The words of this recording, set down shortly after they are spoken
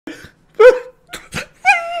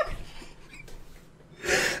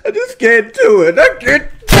can't do it. I can't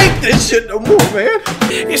take this shit no more, man.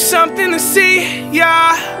 You're something to see,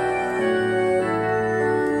 yeah.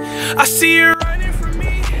 I see you running from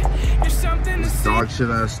me. You're something to see. Dog shit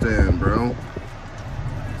ass stand, bro.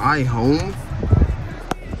 I home?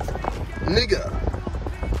 Nigga,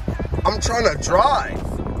 I'm trying to drive.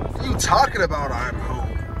 What are you talking about I'm home?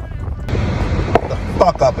 Get the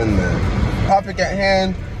fuck up in there. Topic at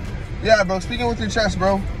hand. Yeah, bro, speaking with your chest,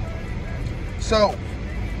 bro. So,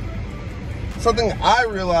 something I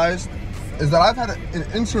realized is that I've had an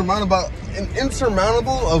insurmountable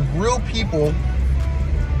of real people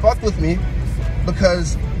fuck with me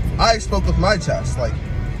because I spoke with my chest. Like,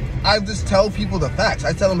 I just tell people the facts.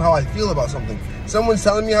 I tell them how I feel about something. Someone's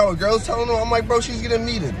telling me how a girl's telling them, I'm like, bro, she's getting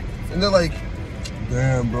needed. And they're like,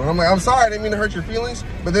 damn, bro. And I'm like, I'm sorry, I didn't mean to hurt your feelings.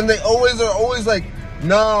 But then they are always like,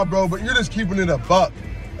 nah, bro, but you're just keeping it a buck.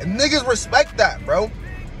 And niggas respect that, bro.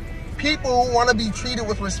 People want to be treated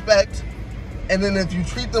with respect. And then if you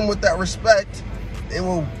treat them with that respect, it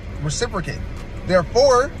will reciprocate.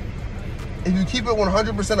 Therefore, if you keep it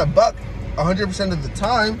 100% a buck, 100% of the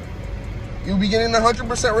time, you'll be getting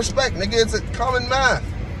 100% respect. Nigga, it's a common math.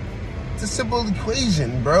 It's a simple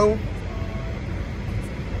equation, bro.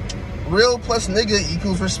 Real plus nigga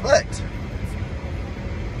equals respect.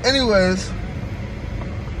 Anyways,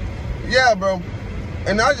 yeah, bro.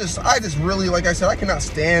 And I just really, like I said, I cannot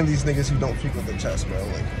stand these niggas who don't speak with their chest, bro.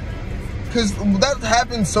 Like, cause that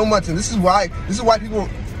happens so much, and this is why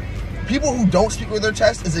people who don't speak with their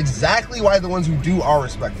chest is exactly why the ones who do are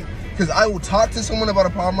respected. Because I will talk to someone about a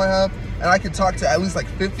problem I have, and I could talk to at least like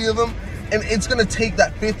 50 of them, and it's gonna take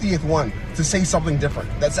that 50th one to say something different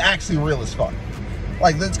that's actually real as fuck.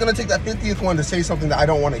 Like, it's gonna take that 50th one to say something that I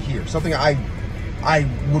don't want to hear, something I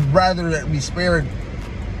would rather be spared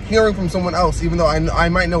hearing from someone else, even though I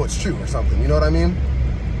might know it's true or something, you know what I mean?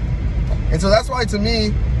 And so that's why, to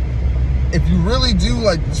me, if you really do,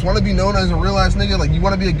 like, just want to be known as a real ass nigga, like, you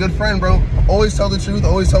want to be a good friend, bro, always tell the truth,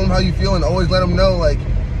 always tell them how you feel, and always let them know, like,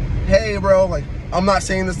 hey, bro, like, I'm not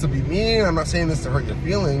saying this to be mean, I'm not saying this to hurt your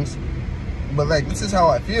feelings, but, like, this is how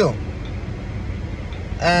I feel.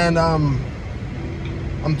 And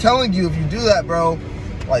I'm telling you, if you do that, bro,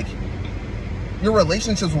 like, your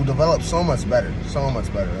relationships will develop so much better. So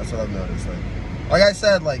much better. That's what I've noticed. Like I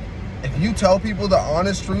said, like, if you tell people the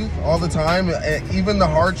honest truth all the time, and even the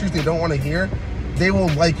hard truth they don't want to hear, they will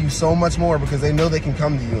like you so much more because they know they can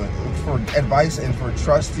come to you for advice and for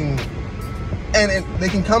trusting, and they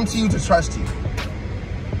can come to you to trust you.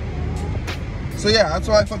 So yeah, that's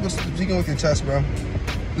why I fuck with speaking with your chest, bro.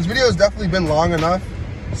 This video has definitely been long enough,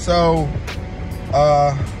 so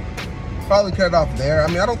probably cut it off there. I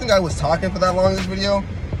mean, I don't think I was talking for that long in this video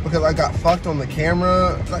because I got fucked on the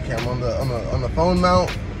camera, on the phone mount,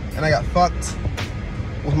 and I got fucked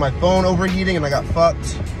with my phone overheating, and I got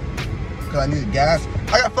fucked because I needed gas.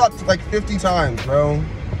 I got fucked like 50 times, bro.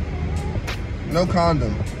 No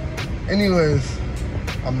condom. Anyways,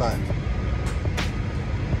 I'm not.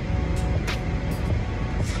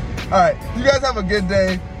 Alright, you guys have a good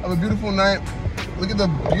day. Have a beautiful night. Look at the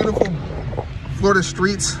beautiful Florida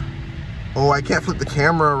streets. Oh, I can't flip the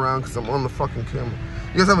camera around because I'm on the fucking camera.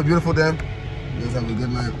 You guys have a beautiful day. You guys have a good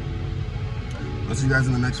night. I'll see you guys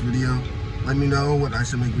in the next video. Let me know what I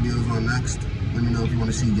should make videos on next. Let me know if you want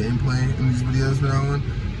to see gameplay in these videos that I'm on.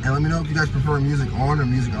 And let me know if you guys prefer music on or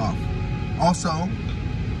music off. Also,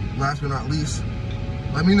 last but not least,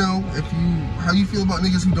 let me know how you feel about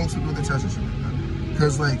niggas who don't speak with their chest and shit like that.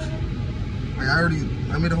 Because, like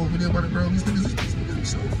I made a whole video about it, bro. These niggas be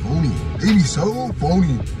so phony. They be so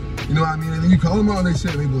phony. You know what I mean? And then you call them out on their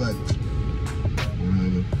shit and they be like,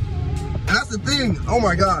 and that's the thing. Oh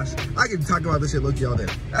my gosh. I can talk about this shit low-key all day.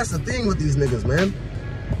 That's the thing with these niggas, man.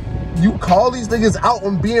 You call these niggas out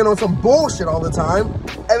on being on some bullshit all the time,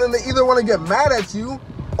 and then they either want to get mad at you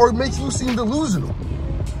or make you seem delusional.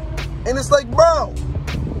 And it's like, bro,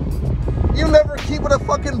 you never keep it a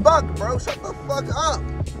fucking buck, bro. Shut the fuck up.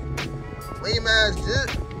 Lame ass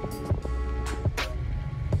shit.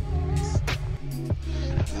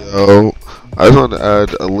 Yo, I just wanted to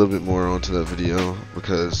add a little bit more onto that video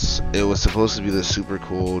because it was supposed to be this super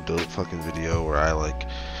cool, dope fucking video where I like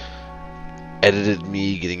edited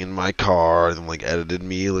me getting in my car and like edited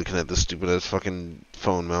me looking at this stupid ass fucking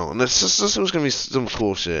phone mount, and it's just it was gonna be some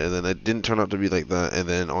cool shit, and then it didn't turn out to be like that, and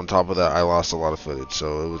then on top of that I lost a lot of footage,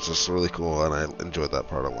 so it was just really cool and I enjoyed that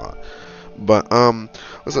part a lot. But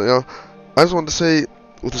listen, y'all, I just wanted to say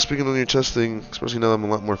with the speaking on your chest thing, especially now that I'm a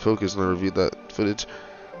lot more focused and I reviewed that footage,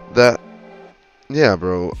 that yeah,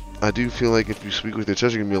 bro, I do feel like if you speak with your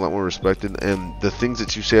chest, you're gonna be a lot more respected, and the things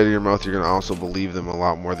that you say out of your mouth, you're gonna also believe them a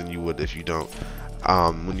lot more than you would if you don't.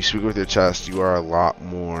 When you speak with your chest, you are a lot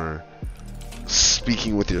more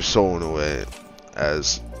speaking with your soul in a way,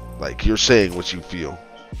 as like you're saying what you feel.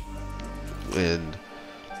 And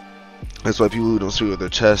that's why people who don't speak with their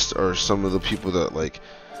chest are some of the people that like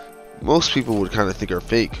most people would kind of think are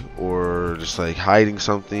fake, or just like hiding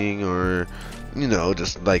something, or you know,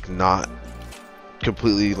 just like not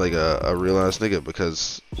completely like a real ass nigga.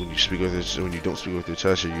 Because when you don't speak with your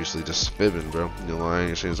chest, you're usually just fibbing, bro. You're lying,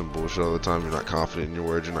 you're saying some bullshit all the time, you're not confident in your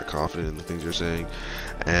words, you're not confident in the things you're saying,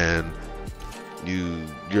 and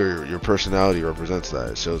your personality represents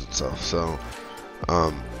that. It shows itself. So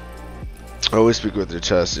always speak with your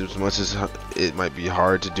chest. As much as it might be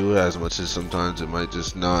hard to do it, as much as sometimes it might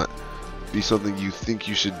just not be something you think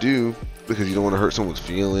you should do, because you don't want to hurt someone's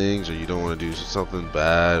feelings, or you don't want to do something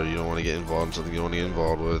bad, or you don't want to get involved in something you don't want to get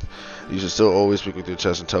involved with. You should still always speak with your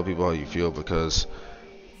chest and tell people how you feel, because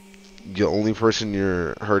the only person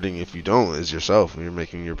you're hurting if you don't is yourself, and you're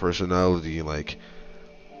making your personality like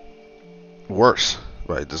worse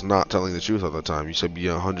by just not telling the truth all the time. You should be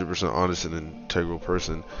 100% honest and integral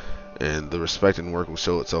person, and the respect and work will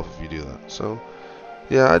show itself if you do that. So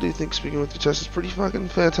yeah, I do think speaking with your chest is pretty fucking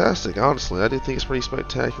fantastic, honestly. I do think it's pretty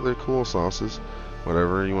spectacular, cool sauces,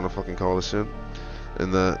 whatever you want to fucking call this shit.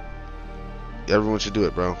 And that everyone should do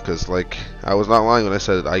it, bro. Because, like, I was not lying when I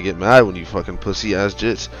said it. I get mad when you fucking pussy-ass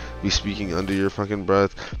jits be speaking under your fucking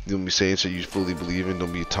breath. Don't be saying shit you fully believe in.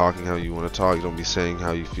 Don't be talking how you want to talk. Don't be saying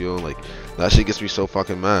how you feel. Like, that shit gets me so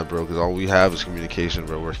fucking mad, bro. Because all we have is communication,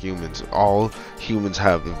 bro. We're humans. All humans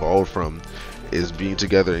have evolved from is being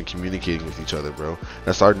together and communicating with each other, bro.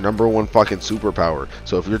 That's our #1 fucking superpower.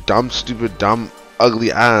 So if your dumb, stupid, dumb, ugly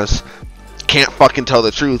ass can't fucking tell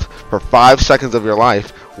the truth for 5 seconds of your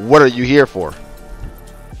life, what are you here for?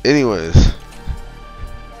 Anyways,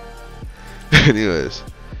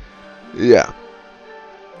 yeah.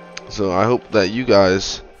 So I hope that you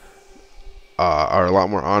guys are a lot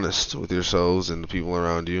more honest with yourselves and the people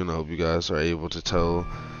around you, and I hope you guys are able to tell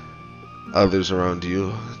others around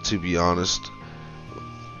you to be honest,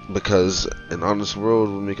 because an honest world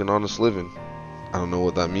will make an honest living. I don't know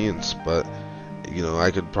what that means, but you know,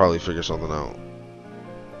 I could probably figure something out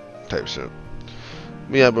type shit.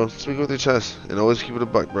 But yeah, bro, speak with your chest and always keep it a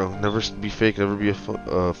buck, bro. Never be fake, never be a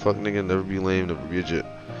fuck nigga, never be lame, never be a jit.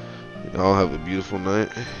 Y'all have a beautiful night.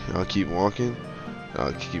 Y'all keep walking.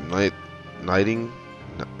 Y'all keep nighting.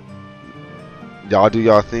 Y'all do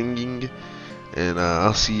y'all thinging, and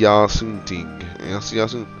I'll see y'all soon, ting. I'll see y'all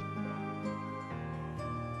soon.